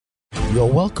You're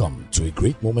welcome to a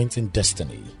great moment in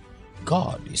destiny.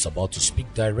 God is about to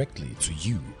speak directly to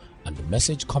you, and the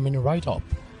message coming right up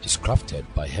is crafted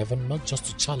by heaven not just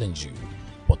to challenge you,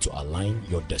 but to align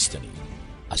your destiny.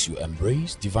 As you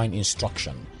embrace divine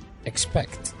instruction,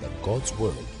 expect that God's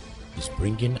word is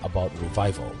bringing about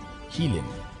revival, healing,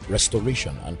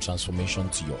 restoration, and transformation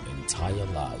to your entire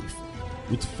life.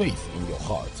 With faith in your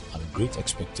heart and great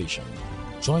expectation,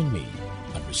 join me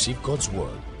and receive God's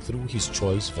word through his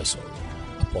choice vessel,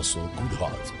 Apostle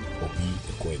Goodheart Obi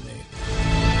Ekweme.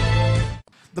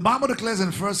 The Bible declares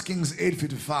in 1 Kings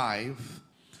 8:55,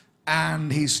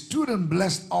 and he stood and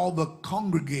blessed all the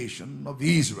congregation of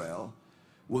Israel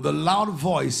with a loud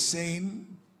voice, saying,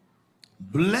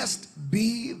 Blessed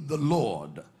be the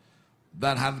Lord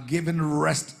that hath given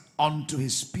rest unto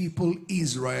his people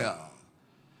Israel.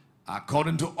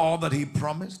 According to all that he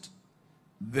promised,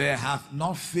 there hath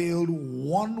not failed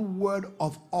one word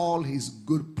of all his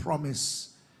good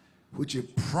promise, which he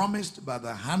promised by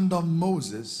the hand of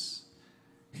Moses,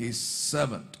 his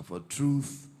servant. For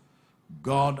truth,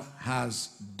 God has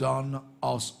done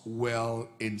us well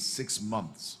in 6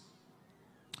 months.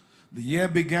 The year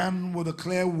began with a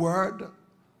clear word,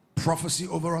 prophecy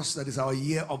over us, that is our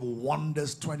year of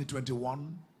wonders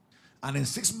 2021. And in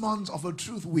 6 months of a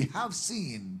truth, we have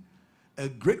seen a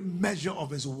great measure of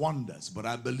his wonders, but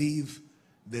I believe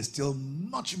there's still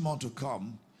much more to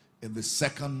come in the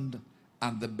second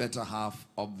and the better half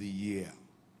of the year.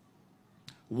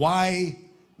 Why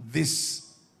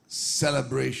this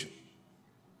celebration?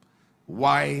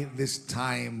 Why this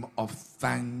time of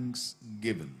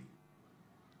thanksgiving?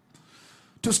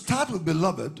 To start with,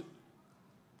 beloved,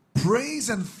 praise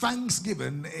and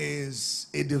thanksgiving is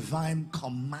a divine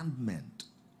commandment.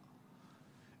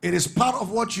 It is part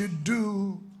of what you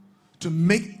do to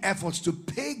make efforts to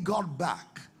pay God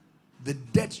back the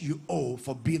debt you owe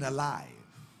for being alive.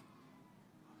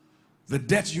 The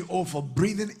debt you owe for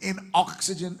breathing in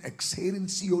oxygen, exhaling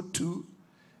CO2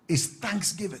 is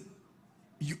thanksgiving.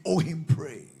 You owe him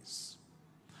praise.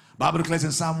 The Bible declares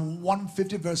in Psalm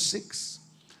 150 verse 6,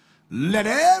 let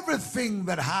everything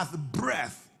that hath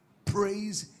breath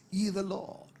praise ye the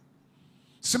Lord.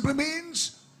 Simply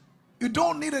means you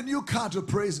don't need a new car to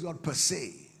praise God per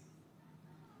se.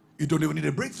 You don't even need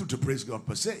a breakthrough to praise God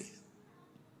per se.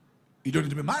 You don't need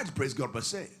to be married to praise God per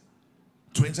se.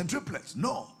 Twins and triplets.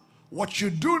 No. What you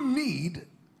do need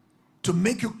to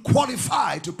make you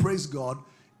qualify to praise God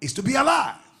is to be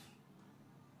alive.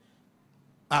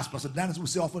 As Pastor Dennis will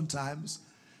say oftentimes,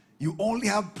 you only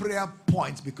have prayer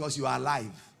points because you are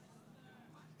alive.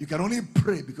 You can only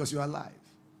pray because you are alive.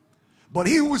 But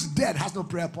he who is dead has no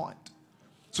prayer point.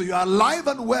 So you are alive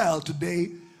and well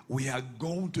today. We are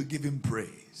going to give him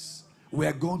praise. We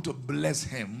are going to bless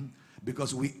him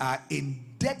because we are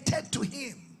indebted to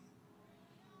him.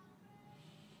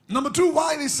 Number two,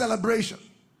 why this celebration?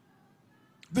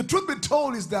 The truth be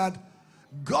told is that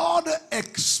God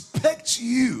expects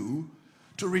you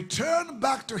to return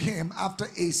back to him after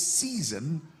a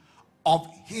season of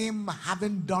him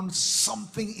having done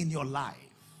something in your life.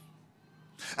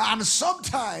 And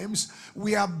sometimes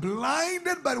we are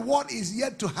blinded by what is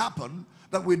yet to happen,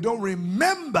 that we don't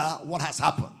remember what has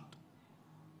happened.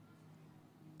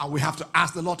 And we have to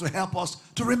ask the Lord to help us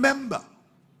to remember.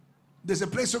 There's a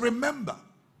place to remember.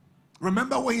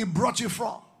 Remember where he brought you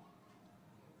from.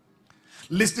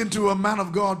 Listening to a man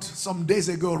of God some days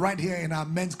ago right here in our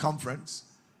men's conference,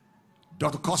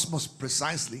 Dr. Cosmos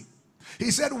precisely, he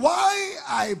said, why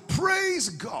I praise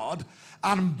God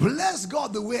and bless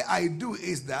God the way I do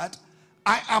is that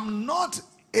I am not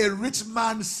a rich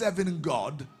man serving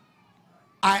God.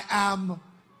 I am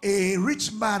a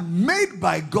rich man made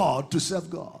by God to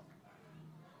serve God.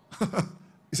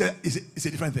 He said, it's a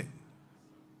different thing.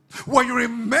 When you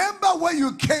remember where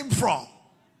you came from,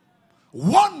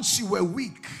 once you were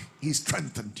weak, he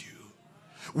strengthened you.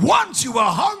 Once you were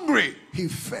hungry, he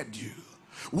fed you.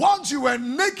 Once you were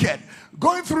naked,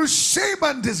 going through shame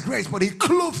and disgrace, but he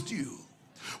clothed you.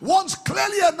 Once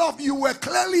clearly enough, you were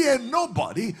clearly a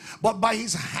nobody, but by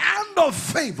his hand of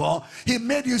favor, he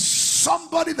made you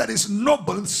somebody that is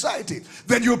noble in society.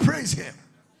 Then you praise him.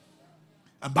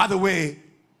 And by the way,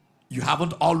 you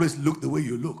haven't always looked the way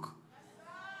you look.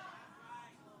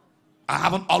 I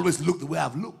haven't always looked the way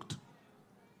I've looked.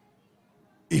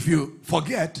 If you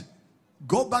forget,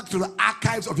 go back to the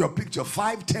archives of your picture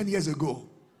 5-10 years ago.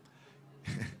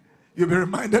 You'll be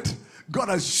reminded God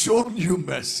has shown you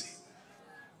mercy.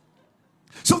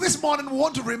 So this morning we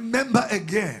want to remember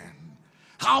again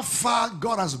how far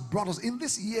God has brought us in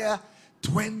this year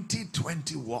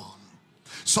 2021.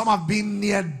 Some have been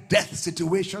near death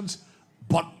situations,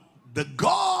 but the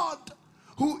God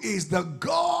who is the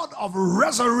God of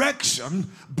resurrection,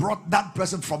 brought that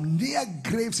person from near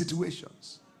grave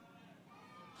situations.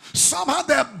 Some had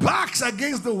their backs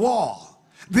against the wall.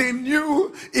 They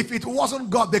knew if it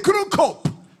wasn't God, they couldn't cope.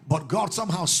 But God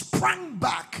somehow sprang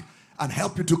back and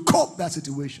helped you to cope that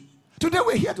situation. Today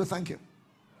we're here to thank Him.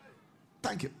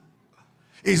 Thank Him.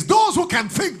 It's those who can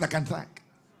think that can thank.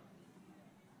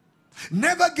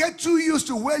 Never get too used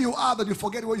to where you are that you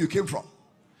forget where you came from.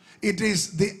 It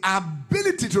is the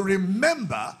ability to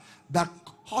remember that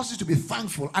causes you to be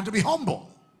thankful and to be humble.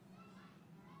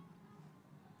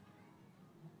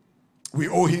 We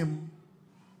owe Him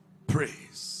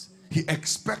praise. He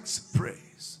expects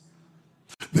praise.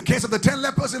 The case of the 10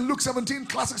 lepers in Luke 17,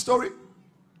 classic story.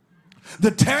 The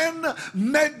 10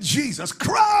 met Jesus,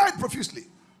 cried profusely.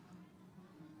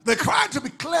 They cried to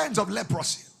be cleansed of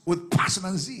leprosy with passion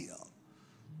and zeal.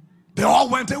 They all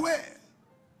went away.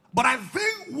 But I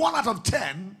think 1 out of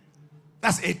 10,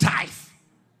 that's a tithe,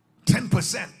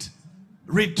 10%,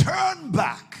 returned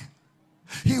back.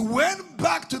 He went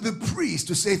back to the priest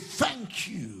to say thank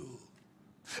you.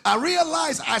 I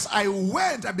realized as I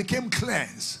went, I became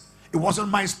cleansed. It wasn't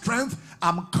my strength.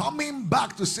 I'm coming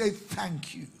back to say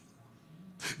thank you.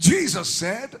 Jesus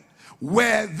said,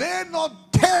 were there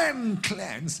not 10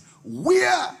 cleansed,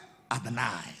 where are the 9?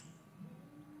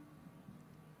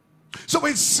 So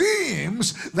it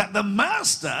seems that the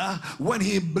master, when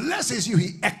he blesses you,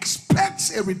 he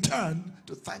expects a return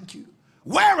to thank you.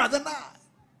 Where are the 9?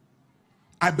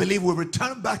 I believe we'll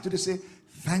return back to the say,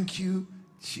 thank you,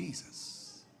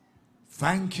 Jesus.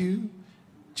 Thank you,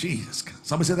 Jesus.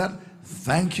 Somebody say that?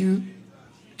 Thank you,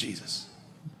 Jesus.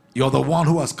 You're the one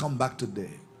who has come back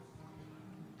today.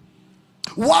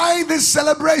 Why this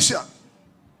celebration?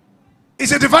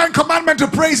 It's a divine commandment to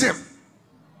praise Him.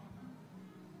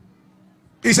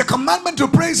 It's a commandment to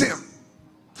praise Him.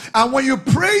 And when you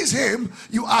praise Him,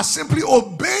 you are simply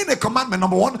obeying a commandment,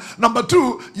 number 1. Number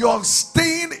 2, you're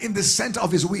staying in the center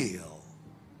of His will.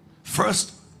 1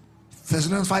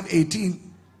 Thessalonians 5:18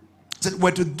 said,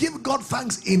 we're to give God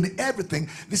thanks in everything.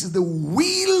 This is the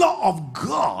will of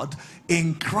God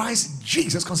in Christ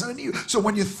Jesus concerning you. So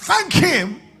when you thank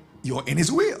Him, you're in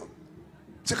His will.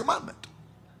 It's a commandment.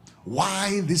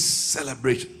 Why this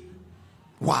celebration?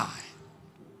 Why?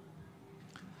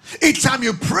 Each time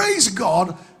you praise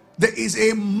God, there is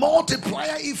a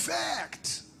multiplier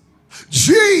effect.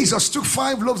 Jesus took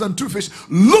 5 loaves and 2 fish,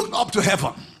 looked up to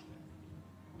heaven.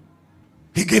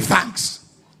 He gave thanks.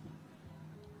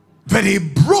 Then He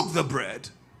broke the bread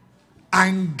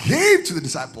and gave to the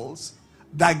disciples,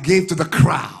 that gave to the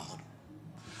crowd.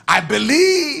 I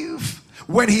believe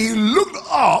when He looked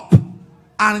up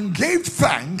and gave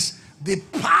thanks, the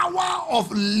power of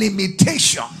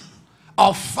limitation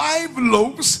of 5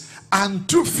 loaves and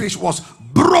 2 fish was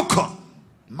broken.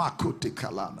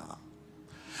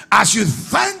 As you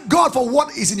thank God for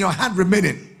what is in your hand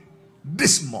remaining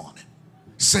this morning,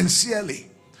 sincerely,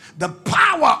 the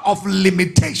power of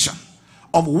limitation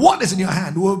of what is in your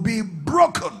hand will be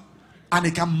broken, and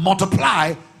it can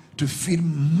multiply to feed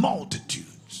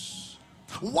multitudes.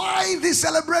 Why this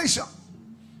celebration?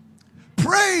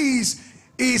 Praise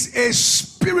is a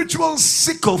spiritual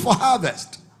sickle for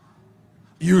harvest.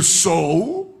 You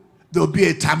sow, there'll be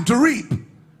a time to reap.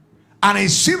 And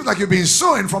it seems like you've been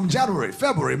sowing from January,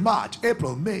 February, March,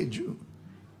 April, May, June.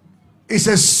 It's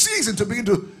a season to begin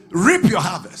to reap your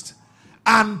harvest.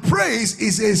 And praise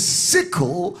is a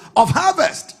sickle of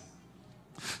harvest.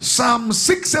 Psalm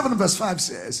 6:7 verse 5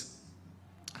 says,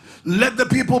 let the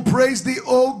people praise thee,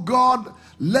 O God.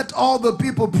 Let all the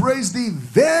people praise thee.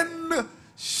 Then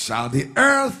shall the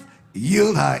earth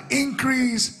yield her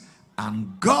increase,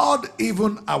 and God,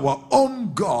 even our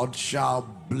own God, shall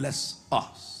bless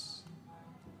us.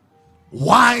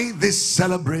 Why this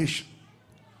celebration?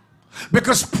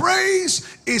 Because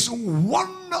praise is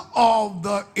one of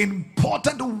the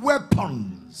important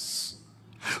weapons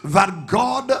that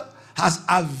God has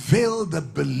availed the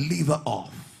believer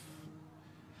of.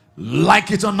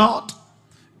 Like it or not,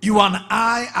 you and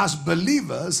I as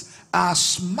believers are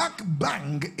smack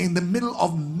bang in the middle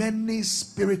of many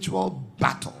spiritual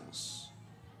battles.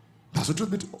 That's the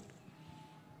truth be told.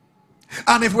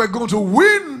 And if we're going to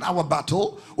win our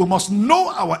battle, we must know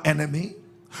our enemy.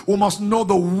 We must know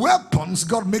the weapons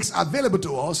God makes available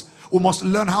to us. We must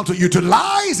learn how to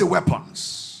utilize the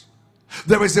weapons.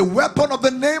 There is a weapon of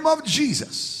the name of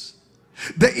Jesus.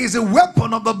 There is a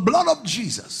weapon of the blood of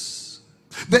Jesus.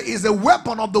 There is a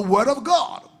weapon of the word of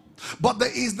God. But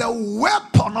there is the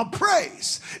weapon of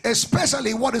praise,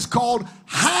 especially what is called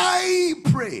high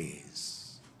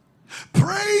praise.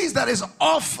 Praise that is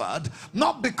offered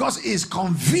not because it's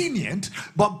convenient,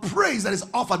 but praise that is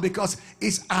offered because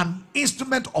it's an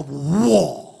instrument of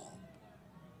war.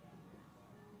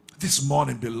 This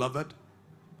morning, beloved,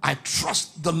 I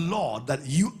trust the Lord that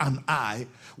you and I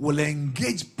will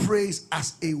engage praise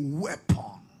as a weapon.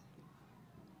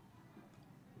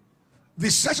 The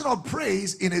session of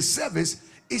praise in a service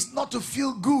is not to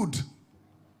feel good.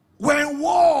 We're in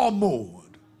war mode.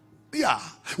 Yeah,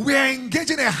 we are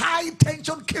engaging a high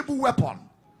tension cable weapon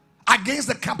against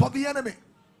the camp of the enemy.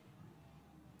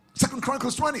 2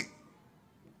 Chronicles 20.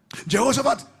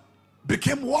 Jehoshaphat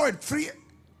became worried. 3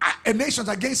 nations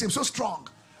against him, so strong.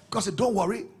 God said, don't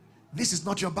worry, this is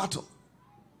not your battle.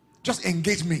 Just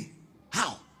engage me.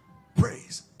 How?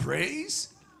 Praise. Praise.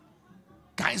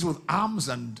 Guys with arms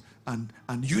and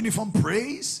uniform,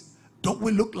 praise. Don't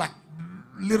we look like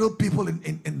little people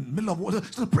in the middle of water?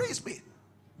 So praise me.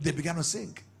 They began to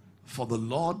sing, for the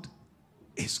Lord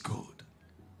is good,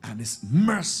 and his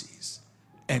mercies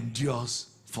endures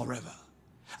forever.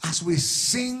 As we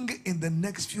sing in the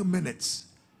next few minutes,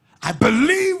 I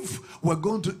believe we're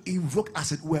going to invoke,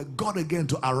 as it were, God again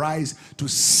to arise to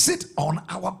sit on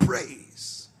our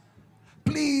praise.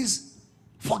 Please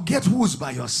forget who's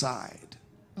by your side.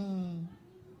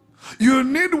 You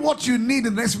need what you need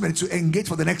in the next minute to engage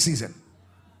for the next season.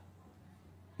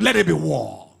 Let it be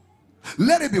war.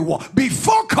 Let it be war. Be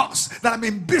focused that I'm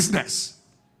in business.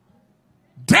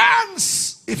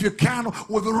 Dance, if you can,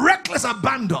 with reckless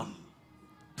abandon.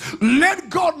 Let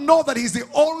God know that he's the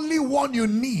only one you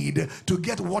need to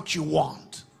get what you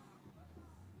want.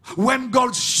 When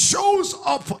God shows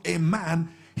up for a man,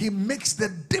 he makes the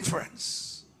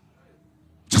difference.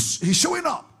 Just he's showing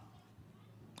up.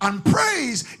 And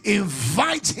praise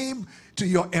invites him to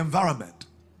your environment.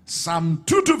 Psalm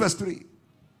 2 verse 3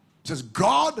 says,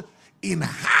 God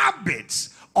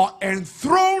inhabits or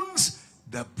enthrones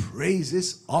the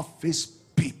praises of his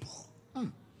people.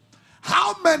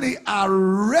 How many are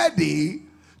ready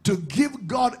to give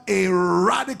God a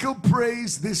radical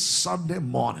praise this Sunday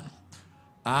morning?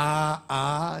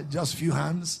 Just few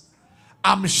hands.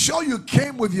 I'm sure you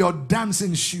came with your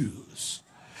dancing shoes.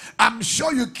 I'm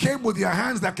sure you came with your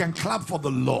hands that can clap for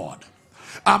the Lord.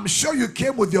 I'm sure you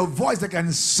came with your voice that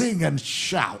can sing and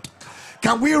shout.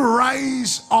 Can we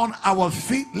rise on our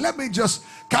feet? Let me just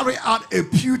carry out a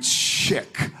pew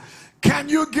check. Can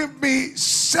you give me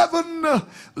 7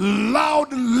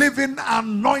 loud, living,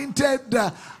 anointed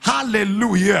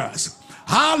hallelujahs?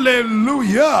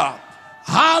 Hallelujah!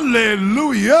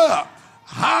 Hallelujah!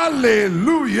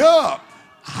 Hallelujah!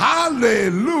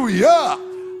 Hallelujah!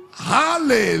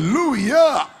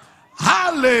 Hallelujah!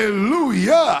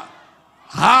 Hallelujah!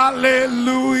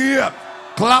 Hallelujah!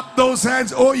 Clap those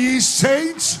hands, O ye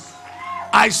saints.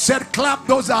 I said clap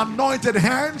those anointed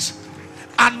hands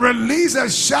and release a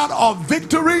shout of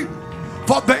victory,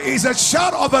 for there is a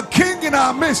shout of a king in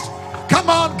our midst. Come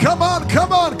on, come on,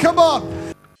 come on, come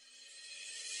on.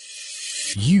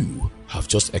 You have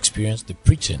just experienced the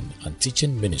preaching and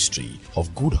teaching ministry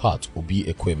of Goodheart Obi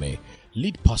Ekweme,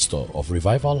 lead pastor of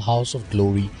Revival House of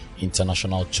Glory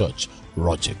International Church,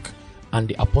 Rogic, and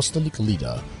the apostolic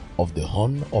leader of the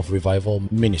Horn of Revival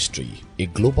Ministry, a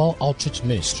global outreach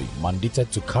ministry mandated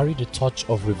to carry the torch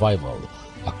of revival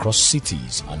across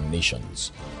cities and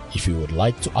nations. If you would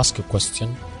like to ask a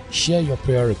question, share your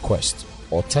prayer request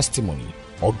or testimony,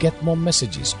 or get more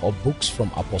messages or books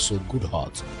from Apostle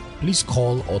Goodheart, please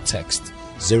call or text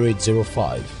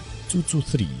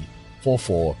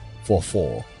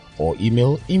 0805-223-4444 or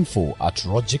email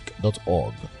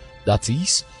info@rogic.org. That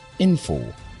is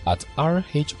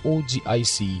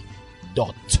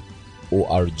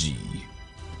info@rhogic.org.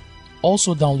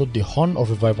 Also download the Horn of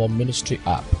Revival Ministry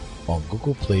app on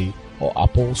Google Play or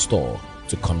Apple Store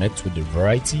to connect with the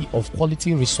variety of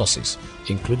quality resources,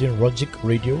 including Rogic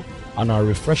Radio and our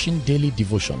refreshing daily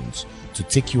devotions to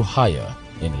take you higher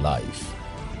in life.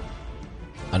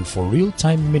 And for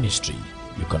real-time ministry,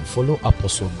 you can follow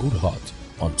Apostle Goodheart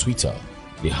on Twitter.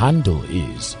 The handle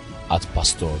is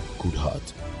 @Pastor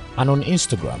Goodheart, and on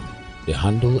Instagram the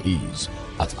handle is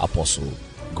 @Apostle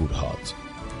Goodheart.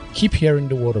 Keep hearing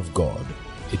the word of God.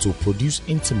 It will produce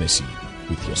intimacy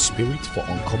with your spirit for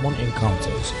uncommon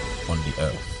encounters on the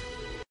earth.